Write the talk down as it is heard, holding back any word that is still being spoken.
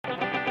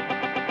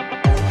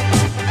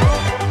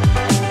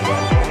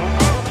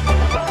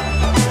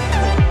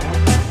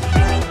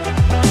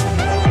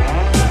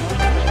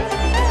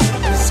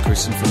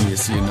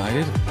is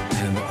United,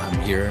 and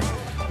I'm here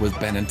with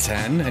Ben and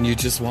Tan, and you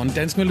just won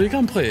Dansk Melodi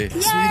Grand Prix.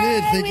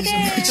 Yes, we did.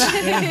 Thank you so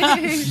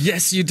much.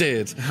 Yes, you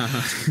did.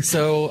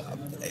 So,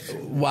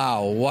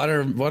 wow,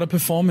 what a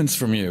performance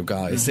from you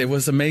guys. It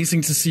was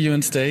amazing to see you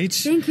on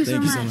stage. Thank you so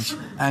much.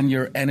 And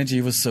your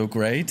energy was so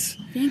great.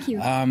 Thank you.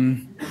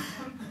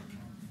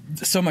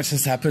 So much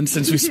has happened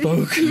since we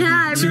spoke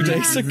 2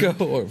 days ago,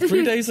 or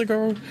 3 days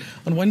ago,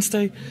 on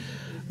Wednesday.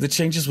 The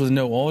changes with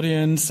no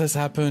audience has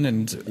happened,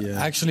 and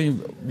actually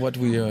what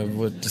we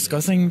were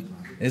discussing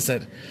is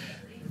that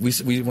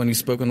when we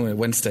spoke on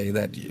Wednesday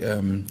that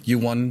you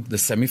won the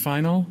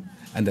semi-final,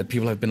 and that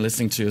people have been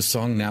listening to your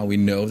song. Now we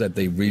know that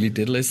they really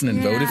did listen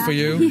and voted for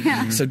you.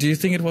 Yeah. So do you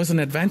think it was an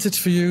advantage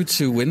for you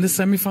to win the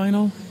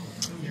semi-final?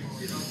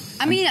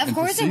 I mean, of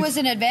course it was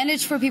an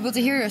advantage for people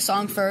to hear your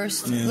song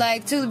first,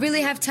 like to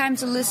really have time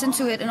to listen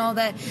to it and all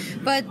that.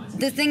 But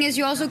the thing is,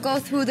 you also go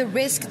through the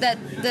risk that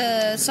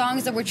the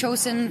songs that were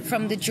chosen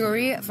from the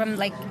jury,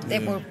 they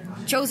were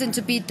chosen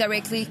to be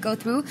directly go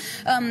through,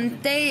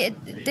 they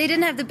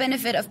didn't have the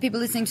benefit of people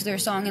listening to their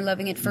song and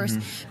loving it first.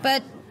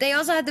 But they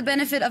also had the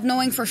benefit of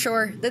knowing for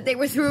sure that they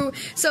were through.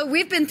 So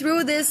we've been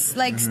through this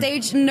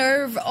stage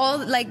nerve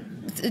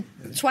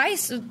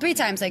twice, 3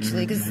 times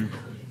actually, because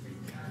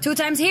 2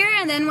 times here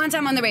and then 1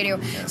 time on the radio.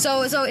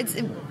 So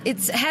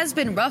it has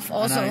been rough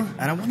also.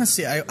 And I want to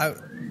say,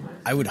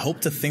 I would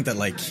hope to think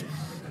that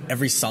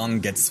every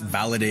song gets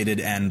validated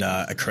and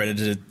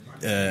accredited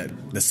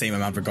the same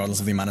amount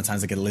regardless of the amount of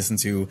times it gets listened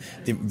to,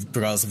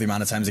 regardless of the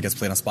amount of times it gets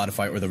played on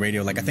Spotify or the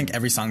radio. I think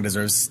every song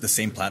deserves the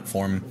same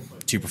platform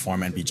to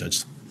perform and be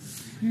judged.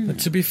 But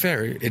to be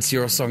fair, it's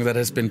your song that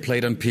has been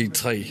played on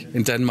P3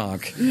 in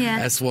Denmark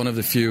as one of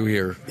the few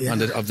here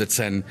of the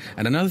 10.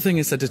 And another thing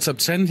is that the top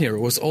 10 here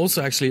was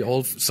also actually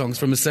all songs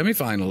from the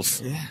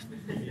semi-finals. Yeah.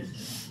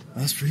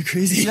 That's pretty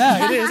crazy.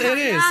 Yeah,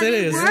 it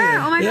is.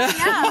 Oh my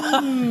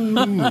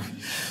God, yeah.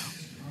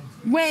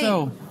 Wait.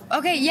 So,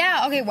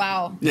 okay,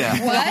 wow. Yeah.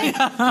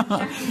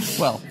 What?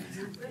 Well,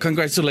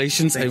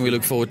 congratulations, and we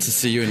look forward to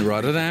see you in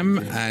Rotterdam,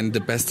 and the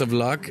best of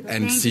luck,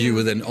 and see you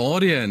with an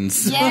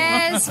audience.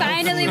 Yes,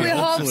 finally, we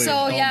hope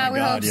so. Yeah, we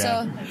hope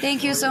so.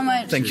 Thank you so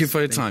much. Thank you for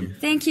your time.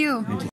 Thank you.